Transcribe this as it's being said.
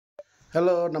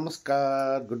Hello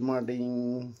नमस्कार good morning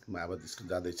म अब स्कुल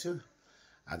जाँदैछु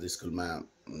आज स्कुलमा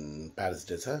प्यारेन्ट्स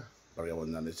डे छ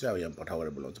प्रोग्राम जाँदैछु अब यहाँ पठाउबाट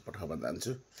बोलाउँछु पठाउमा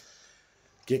जान्छु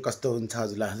के कस्तो हुन्छ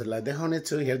हजुरलाई देखाउने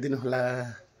छु हेरिदिनु होला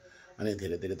अनि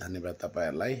धेरै धेरै धन्यवाद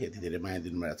तपाईहरुलाई यति धेरै माया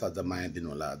दिनुभएको छ अझ माया दिनु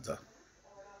होला अझ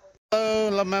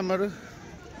ल म्यामहरु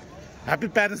happy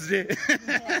parents day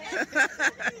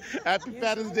happy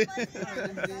parents day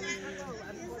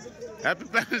happy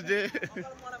parents day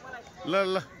ल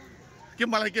ल के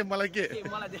मलाई के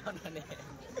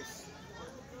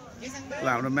ल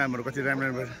हाम्रो म्यामहरु कति राम्रो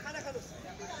राम्रो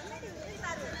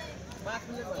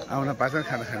आउन पाछ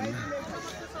खाना खानु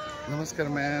नमस्कार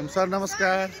म्याम सर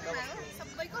नमस्कार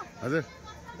हजुर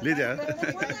लिजा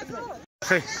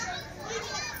खै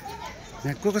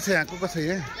यहाँ को छ यहाँ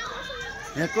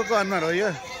यहाँ को अनुहार हो यो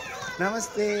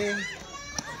नमस्ते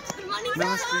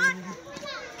नमस्ते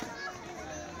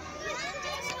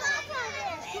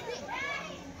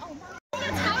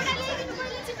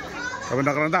तपाईं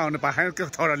नगराउँदा आउनु पाएन के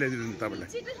छोरा ल्याइदिनु तपाईलाई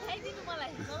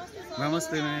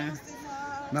नमस्ते म्याम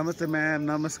नमस्ते म्याम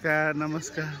नमस्कार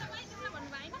नमस्कार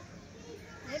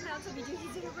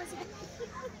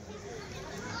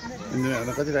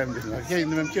इन्दिरा कति राम्रो देख्नु के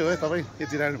इन्दिरा म्याम के हो तपाईँ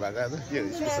यति राम्रो भएको आज के हो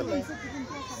स्पेसल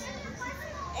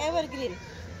एभरग्रीन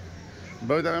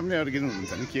बौद्ध म्याम नै एभरग्रीन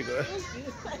हुनुहुन्छ नि के को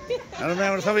हाम्रो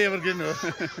म्यामहरु सबै एभरग्रीन हो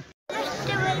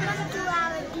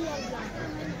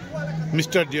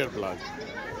मिस्टर डियर ब्लग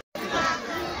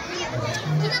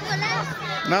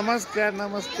नमस्कार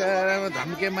नमस्कार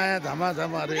धम्के माया धमा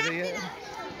धमा अरे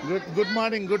good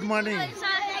morning good morning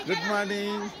good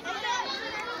morning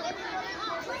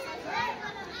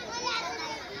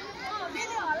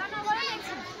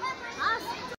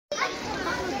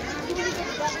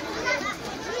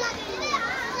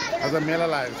आज मेला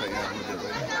लागेको छ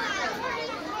यहाँ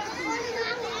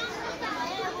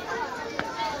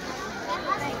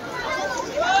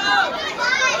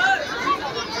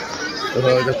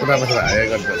पुरानो छ हाय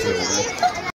गर्दैछ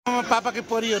पापाको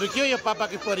परिहरू के हो यो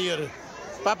पापाको परिहरू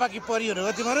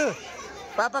हो तिमीहरू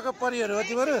पापाको परिहरू हो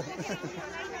तिमीहरू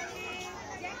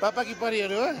पापाकी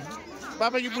परिहरू हो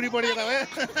पापाकी बुढी बढी त भयो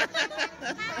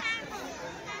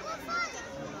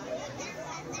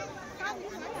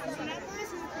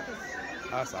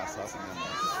हस् हस् हस्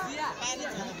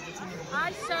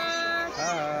Hi sir.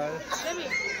 Hi.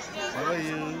 How are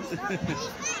you?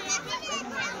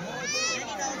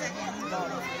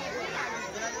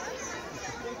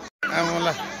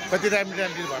 आमाला कति राम्रो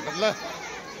राम्रो भन्छ ल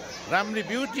राम्री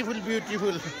ब्युटिफुल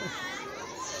ब्युटिफुल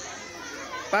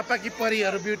पापा की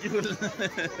परिहरू ब्युटिफुल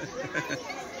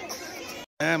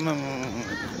आमा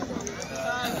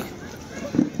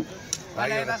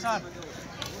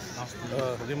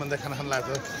रिमन्दा खाना खान लाग्छ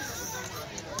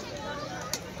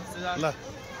ल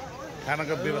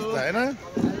खानाको व्यवस्था हैन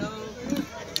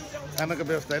खानाको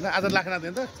व्यवस्था हैन आज लाखना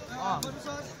दिन्छ त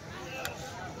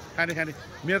खाने खाने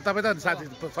मेरो तपाईँ त साथी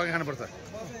सँगै खानुपर्छ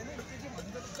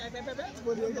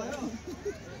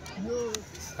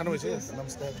खानु भइसक्यो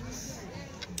नमस्कार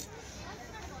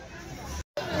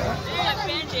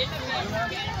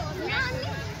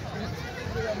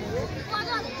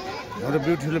हाम्रो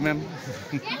ब्युटिफुल म्याम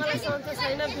ब्युटिफुल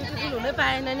हुनै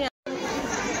पाएन नि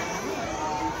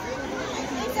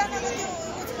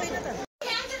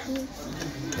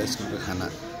स्कुलको खाना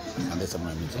खाँदैछ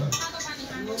हामी चाहिँ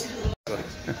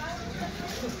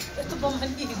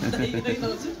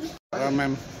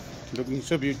म्याम लुकिङ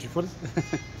सो ब्युटिफुल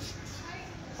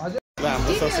र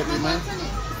हाम्रो सरस्वतीमा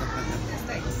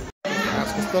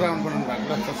कस्तो राम्रो बनाउनु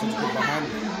भएको छ सरस्वतीको बहान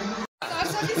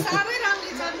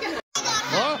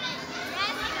हो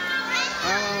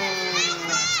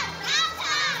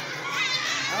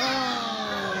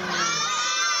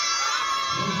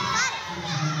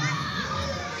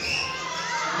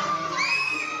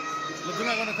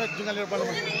जुङ्गा गर्न खै जुङ्गा लिएर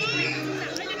बनाउनु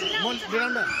म लिएर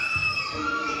न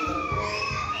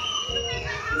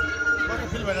कस्तो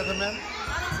फिल भइरहेछ म्याम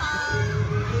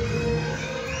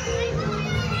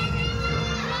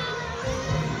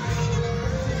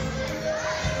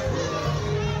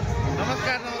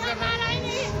नमस्कार नमस्कार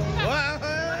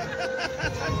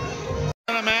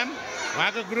म्याम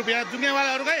उहाँको ग्रुप यहाँ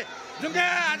जुङ्गावालाहरू खै जुङ्गा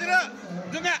हाजिर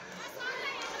जुङ्गा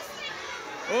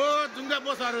ओ जुङ्गा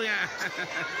बोसहरू यहाँ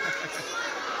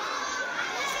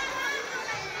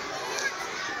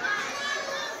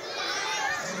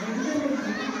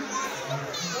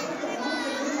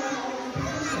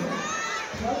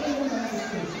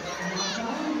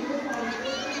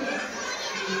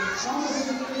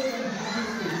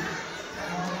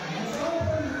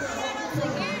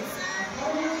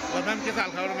मैम के साल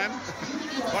खबर मैम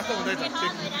कस्तो हुँदैछ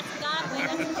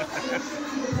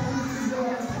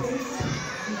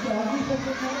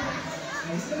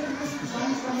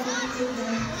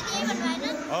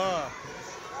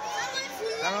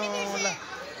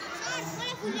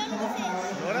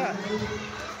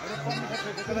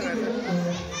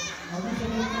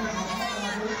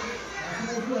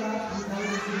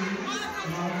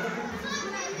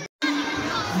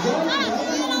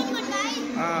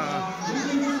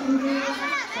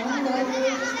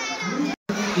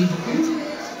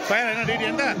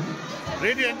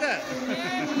Ready and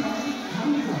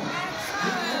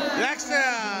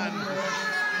action.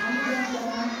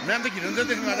 Nanti kita nanti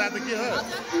tengok ada tu kira.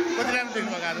 Kau tidak nanti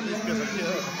tengok ada tu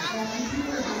kira.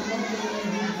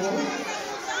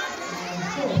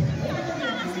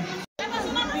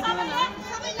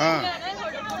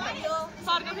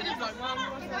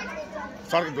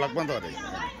 Sar के ब्लॉग बंद हो रही।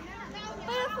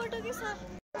 फोटो के साथ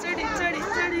चढ़ी चढ़ी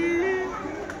चढ़ी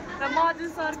तो मौजूद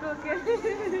सर को के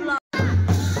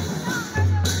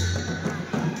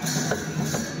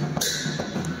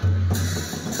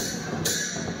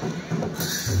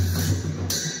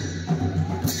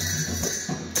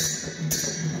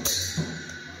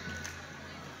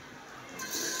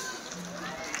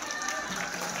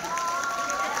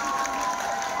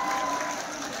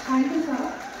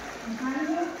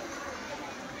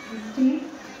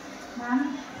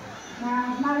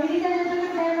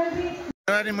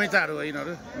नेवारी मैचाहरू हो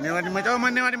यिनीहरू नेवारी मैचा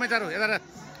नेवारी मैचाहरू यता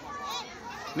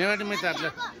नेवारी मैचाहरू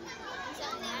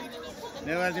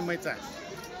नेवारी मैचा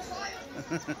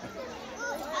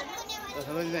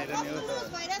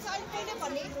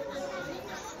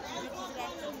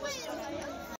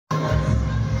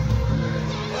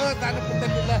तानु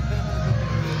पुतली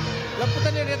ल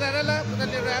पुतली यता ल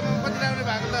पुतली आमा कति राम्रो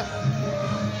भएको ल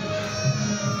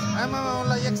आमा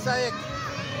ल 101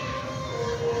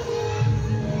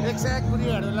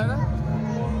 गुडियाहरू ल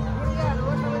गुडियाहरू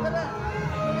हो सबैजना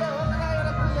गुडिया हो न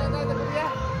एउटा गुडिया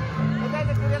यता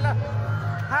गुडिया ल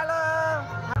हेलो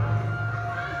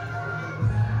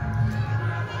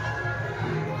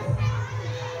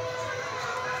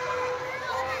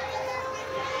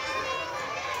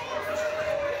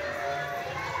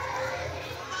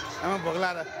आमा भोग्ला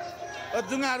र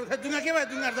जुङ्गाहरू जुङ्गा के भयो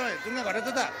जुङ्गाहरू तपाईँ जुङ्गा घटेछ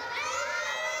त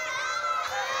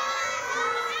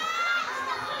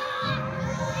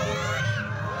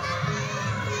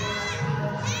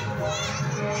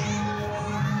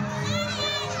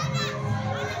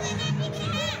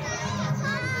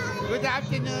Good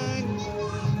afternoon.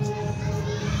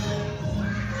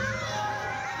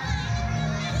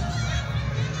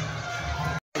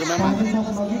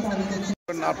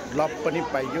 लप पनि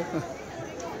पाइयो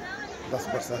 10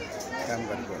 वर्ष काम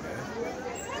गरेको होला